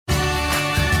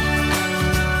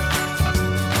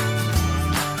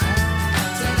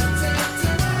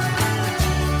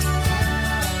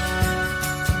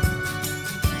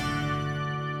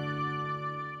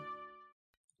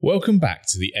Welcome back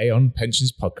to the Aon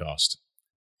Pensions podcast.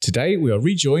 Today we are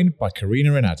rejoined by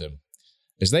Karina and Adam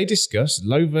as they discuss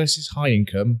low versus high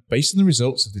income based on the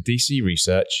results of the DC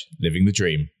research, Living the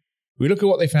Dream. We look at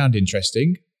what they found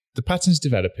interesting, the patterns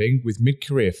developing with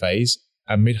mid-career phase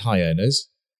and mid-high earners,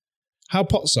 how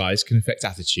pot size can affect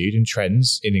attitude and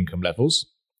trends in income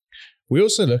levels. We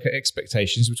also look at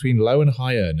expectations between low and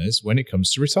high earners when it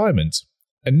comes to retirement.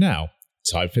 And now,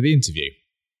 time for the interview.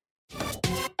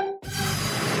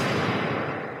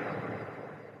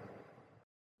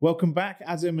 Welcome back,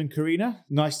 Adam and Karina.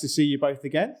 Nice to see you both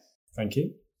again. Thank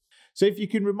you. So if you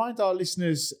can remind our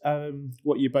listeners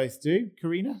what you both do.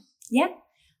 Karina? Yeah.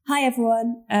 Hi,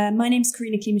 everyone. My name's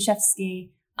Karina Klimaszewski.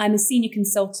 I'm a senior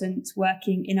consultant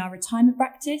working in our retirement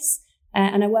practice,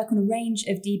 and I work on a range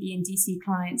of DB and DC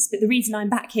clients. But the reason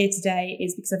I'm back here today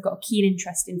is because I've got a keen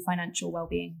interest in financial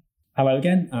well-being. Hello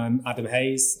again. I'm Adam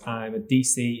Hayes. I'm a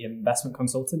DC investment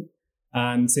consultant.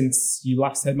 And since you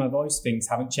last heard my voice, things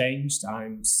haven't changed.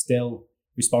 I'm still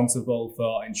responsible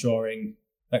for ensuring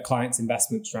that clients'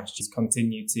 investment strategies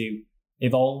continue to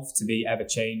evolve to the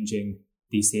ever-changing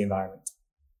DC environment.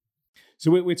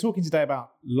 So we're talking today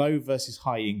about low versus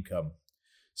high income.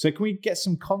 So can we get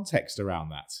some context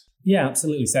around that? Yeah,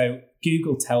 absolutely. So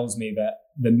Google tells me that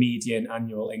the median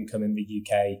annual income in the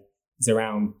UK is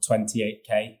around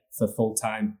 28k for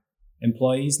full-time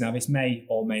employees. Now, this may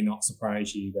or may not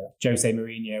surprise you that Jose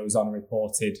Mourinho was on a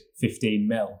reported 15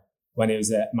 mil when he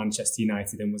was at Manchester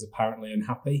United and was apparently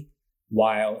unhappy,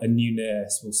 while a new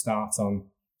nurse will start on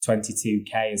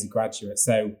 22k as a graduate.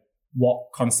 So what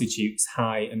constitutes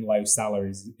high and low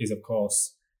salaries is, of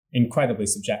course, incredibly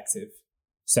subjective.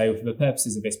 So for the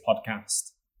purposes of this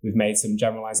podcast, we've made some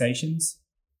generalizations,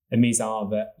 and these are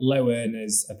that low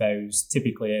earners are those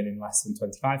typically earning less than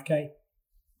 25k,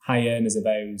 high earners are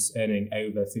those earning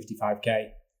over 55k,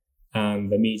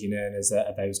 and the median earners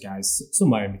are those guys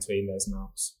somewhere in between those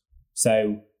amounts.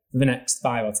 So for the next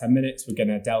 5 or 10 minutes, we're going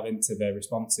to delve into the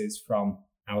responses from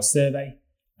our survey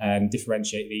and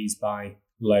differentiate these by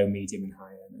low, medium and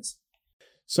high earners.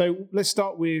 So let's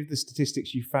start with the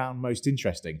statistics you found most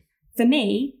interesting. For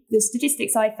me, the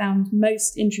statistics I found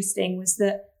most interesting was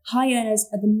that high earners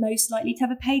are the most likely to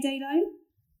have a payday loan.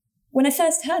 When I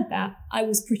first heard that, I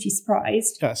was pretty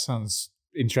surprised. That sounds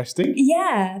interesting.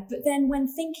 Yeah, but then when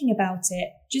thinking about it,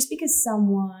 just because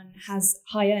someone has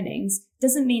high earnings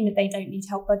doesn't mean that they don't need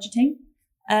help budgeting.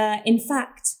 In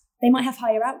fact, they might have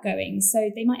higher outgoings, so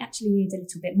they might actually need a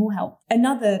little bit more help.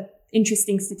 Another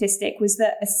interesting statistic was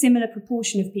that a similar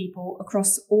proportion of people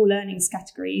across all earnings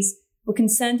categories were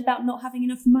concerned about not having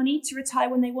enough money to retire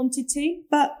when they wanted to,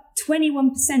 but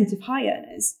 21% of high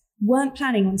earners weren't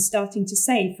planning on starting to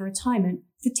save for retirement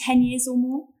for 10 years or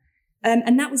more.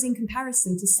 And that was in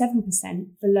comparison to 7%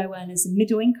 for low earners and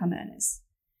middle income earners.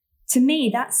 To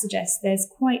me, that suggests there's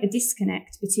quite a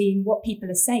disconnect between what people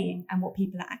are saying and what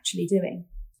people are actually doing.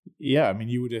 Yeah, I mean,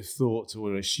 you would have thought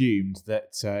or assumed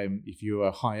that if you were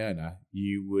a high earner,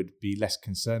 you would be less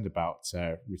concerned about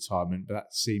retirement, but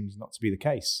that seems not to be the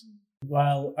case.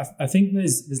 Well, I think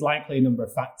there's likely a number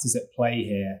of factors at play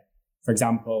here. For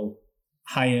example,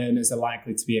 high earners are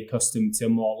likely to be accustomed to a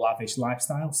more lavish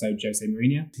lifestyle. So Jose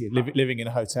Mourinho. Living in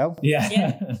a hotel.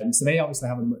 Yeah. So they obviously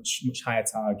have a much higher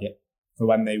target for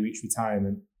when they reach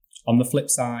retirement. On the flip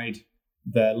side,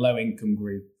 the low income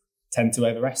group tend to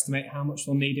overestimate how much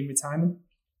they'll need in retirement,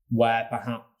 where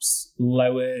perhaps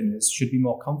low earners should be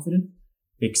more confident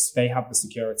because they have the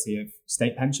security of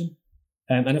state pension.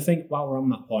 And I think while we're on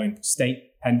that point,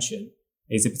 state pension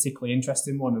is a particularly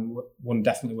interesting one and one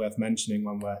definitely worth mentioning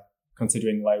when we're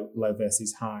considering low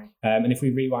versus high. And if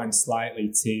we rewind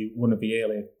slightly to one of the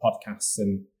earlier podcasts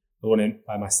and the one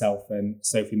by myself and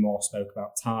Sophie Moore spoke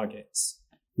about targets,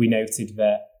 we noted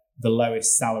that the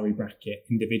lowest salary bracket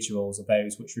individuals are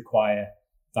those which require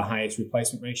the highest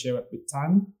replacement ratio at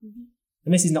retirement. Mm-hmm.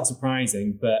 And this is not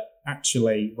surprising, but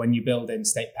actually when you build in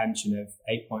state pension of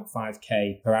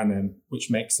 8.5k per annum, which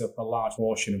makes up a large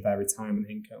portion of their retirement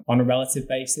income, on a relative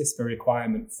basis, the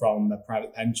requirement from the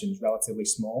private pension is relatively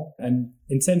small. And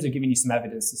in terms of giving you some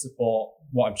evidence to support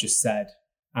what I've just said,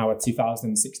 our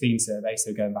 2016 survey,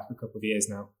 so going back a couple of years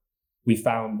now, we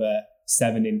found that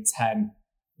 7 in 10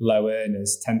 low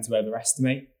earners tend to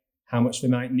overestimate how much they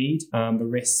might need. The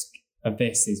risk of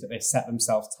this is that they set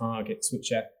themselves targets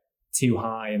which are too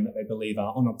high and that they believe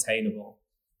are unobtainable.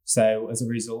 So as a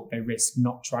result, they risk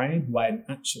not trying when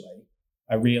actually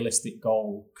a realistic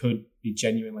goal could be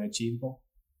genuinely achievable.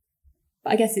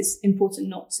 But I guess it's important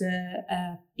not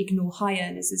to ignore high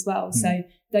earners as well. So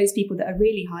those people that are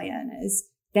really high earners,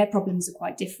 their problems are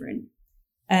quite different.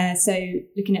 So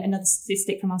looking at another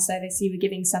statistic from our survey, so you were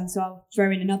giving some, so I'll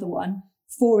throw in another one.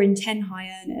 4 in 10 high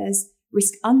earners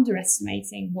risk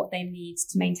underestimating what they need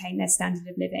to maintain their standard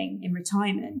of living in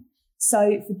retirement.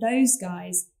 So for those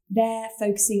guys, they're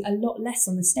focusing a lot less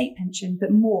on the state pension,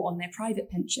 but more on their private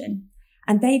pension.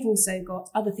 And they've also got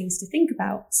other things to think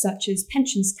about, such as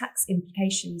pensions tax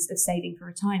implications of saving for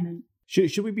retirement.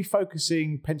 Should we be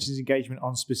focusing pensions engagement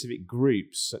on specific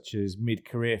groups, such as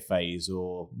mid-career phase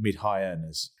or mid-high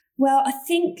earners? Well, I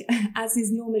think, as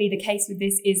is normally the case with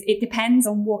this, is it depends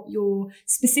on what your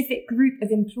specific group of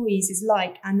employees is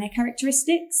like and their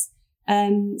characteristics.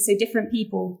 So different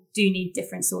people do need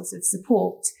different sorts of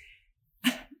support.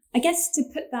 I guess to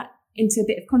put that into a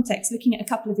bit of context, looking at a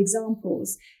couple of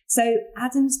examples. So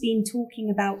Adam's been talking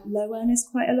about low earners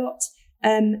quite a lot,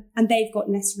 and they've got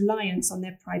less reliance on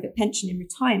their private pension in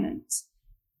retirement.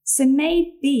 So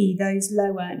maybe those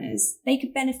low earners, they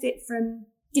could benefit from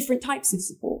different types of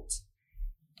support.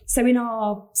 So in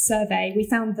our survey, we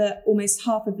found that almost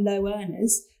half of low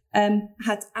earners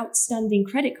had outstanding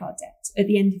credit card debt at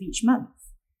the end of each month.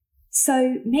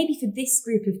 So maybe for this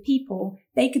group of people,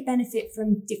 they could benefit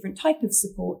from different type of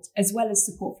support as well as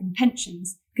support from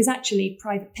pensions, because actually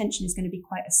private pension is going to be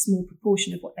quite a small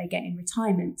proportion of what they get in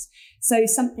retirement. So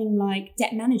something like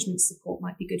debt management support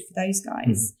might be good for those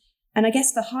guys. And I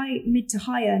guess for mid to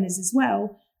high earners as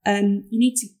well, you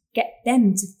need to get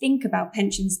them to think about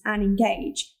pensions and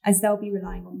engage, as they'll be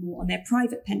relying more on their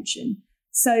private pension.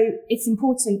 So it's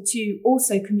important to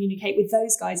also communicate with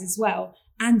those guys as well,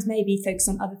 and maybe focus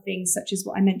on other things such as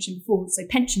what I mentioned before. So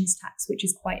pensions tax, which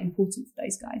is quite important for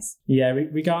those guys. Yeah,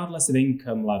 regardless of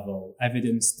income level,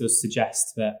 evidence does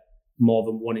suggest that more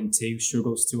than 1 in 2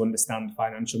 struggles to understand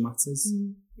financial matters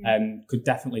and could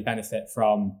definitely benefit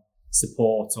from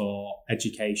support or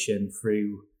education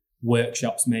through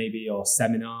workshops maybe or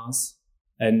seminars.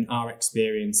 And our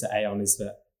experience at Aon is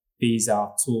that these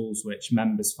are tools which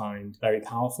members find very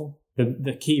powerful.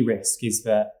 The key risk is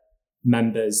that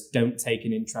members don't take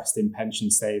an interest in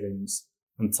pension savings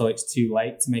until it's too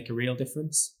late to make a real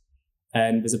difference.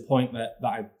 And there's a point that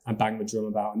I bang the drum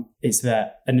about. It's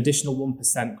that an additional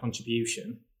 1%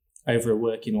 contribution over a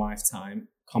working lifetime,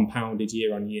 compounded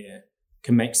year on year,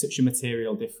 can make such a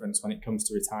material difference when it comes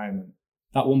to retirement.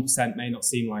 That 1% may not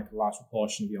seem like a large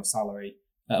proportion of your salary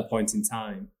at a point in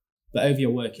time, but over your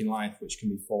working life, which can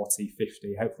be 40,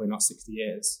 50, hopefully not 60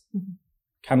 years,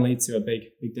 can lead to a big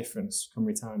difference come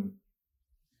retirement.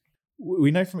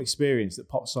 We know from experience that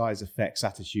pot size affects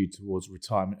attitude towards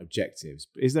retirement objectives,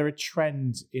 but is there a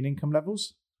trend in income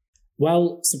levels?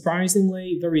 Well,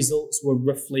 surprisingly, the results were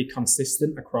roughly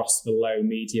consistent across the low,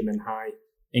 medium and high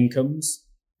incomes,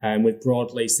 with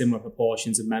broadly similar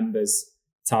proportions of members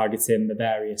targeting the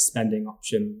various spending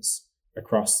options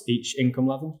across each income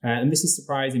level. And this is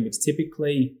surprising because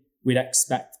typically we'd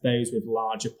expect those with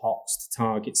larger pots to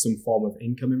target some form of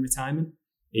income in retirement,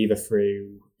 either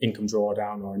through income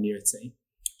drawdown or annuity,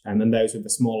 and then those with the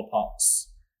smaller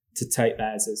pots to take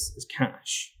theirs as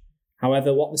cash.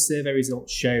 However, what the survey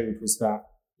results showed was that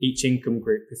each income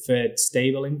group preferred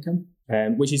stable income,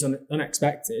 which is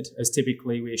unexpected, as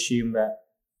typically we assume that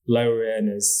lower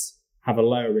earners have a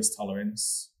lower risk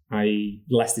tolerance, i.e.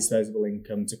 less disposable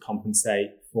income to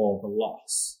compensate for the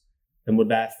loss, and would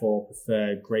therefore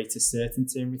prefer greater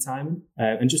certainty in retirement.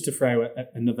 And just to throw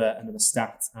another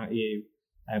stat at you,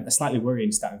 a slightly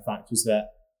worrying stat, in fact, was that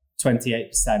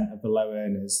 28% of the low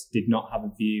earners did not have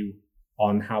a view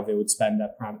on how they would spend their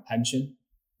private pension,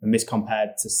 and this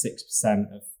compared to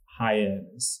 6% of high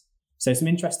earners. So some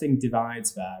interesting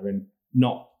divides there, and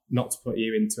not to put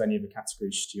you into any of the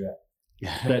categories, Stuart.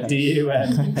 But do you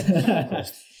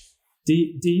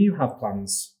do you have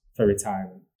plans for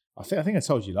retirement? I think I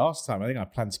told you last time. I think I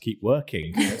plan to keep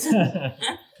working.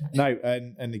 No,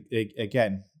 and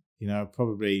again,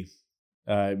 probably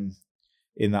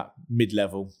in that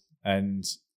mid-level, and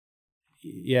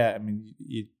yeah, I mean,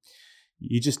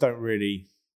 you just don't really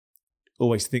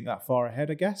always think that far ahead,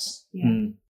 I guess. Yeah.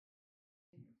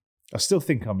 I still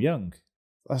think I'm young.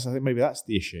 I think maybe that's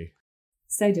the issue.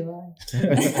 So do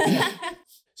I.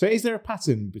 So is there a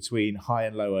pattern between high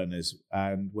and low earners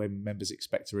and when members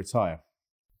expect to retire?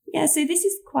 Yeah, so this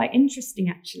is quite interesting,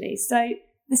 actually. So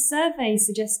the survey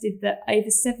suggested that over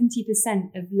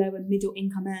 70% of low and middle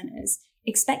income earners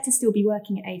expect to still be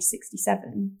working at age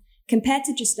 67, compared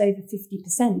to just over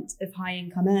 50% of high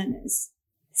income earners.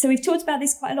 So we've talked about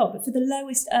this quite a lot, but for the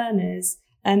lowest earners,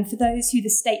 for those who the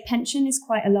state pension is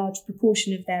quite a large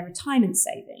proportion of their retirement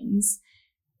savings,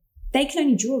 they can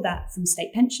only draw that from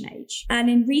state pension age. And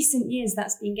in recent years,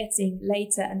 that's been getting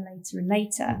later and later and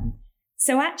later.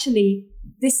 So actually,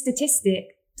 this statistic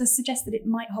does suggest that it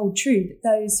might hold true, that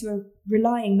those who are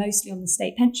relying mostly on the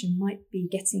state pension might be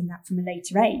getting that from a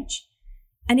later age.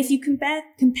 And if you compare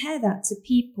that to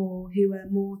people who are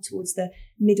more towards the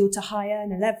middle to high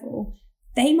earner level,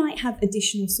 they might have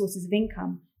additional sources of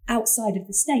income outside of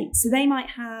the state. So they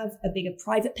might have a bigger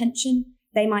private pension,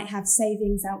 they might have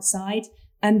savings outside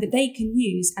that they can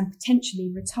use and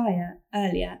potentially retire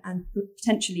earlier and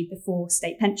potentially before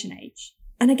state pension age.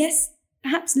 And I guess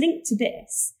perhaps linked to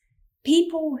this,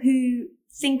 people who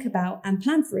think about and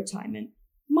plan for retirement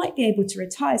might be able to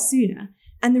retire sooner.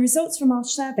 And the results from our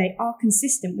survey are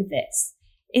consistent with this,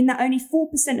 in that only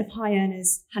 4% of high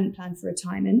earners hadn't planned for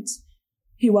retirement,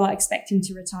 who are expecting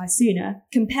to retire sooner,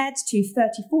 compared to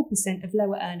 34% of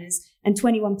lower earners and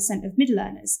 21% of middle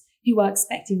earners, who are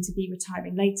expecting to be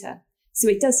retiring later. So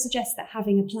it does suggest that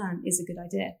having a plan is a good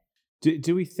idea.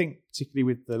 Do we think, particularly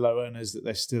with the low earners, that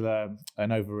there's still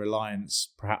an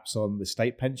over-reliance perhaps on the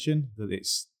state pension, that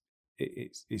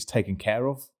it's taken care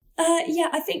of? Yeah,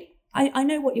 I think I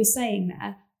know what you're saying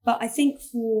there, but I think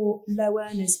for low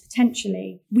earners,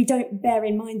 potentially, we don't bear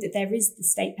in mind that there is the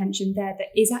state pension there that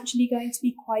is actually going to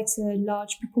be quite a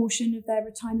large proportion of their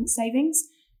retirement savings.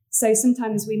 So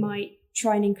sometimes we might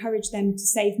try and encourage them to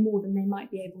save more than they might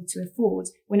be able to afford,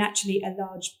 when actually a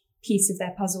large piece of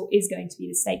their puzzle is going to be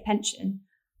the state pension.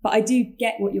 But I do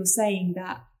get what you're saying,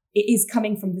 that it is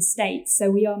coming from the state.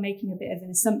 So we are making a bit of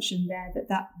an assumption there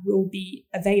that will be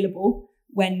available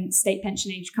when state pension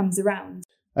age comes around.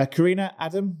 Karina,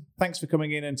 Adam, thanks for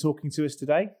coming in and talking to us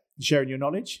today, sharing your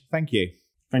knowledge. Thank you.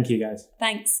 Thank you, guys.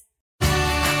 Thanks.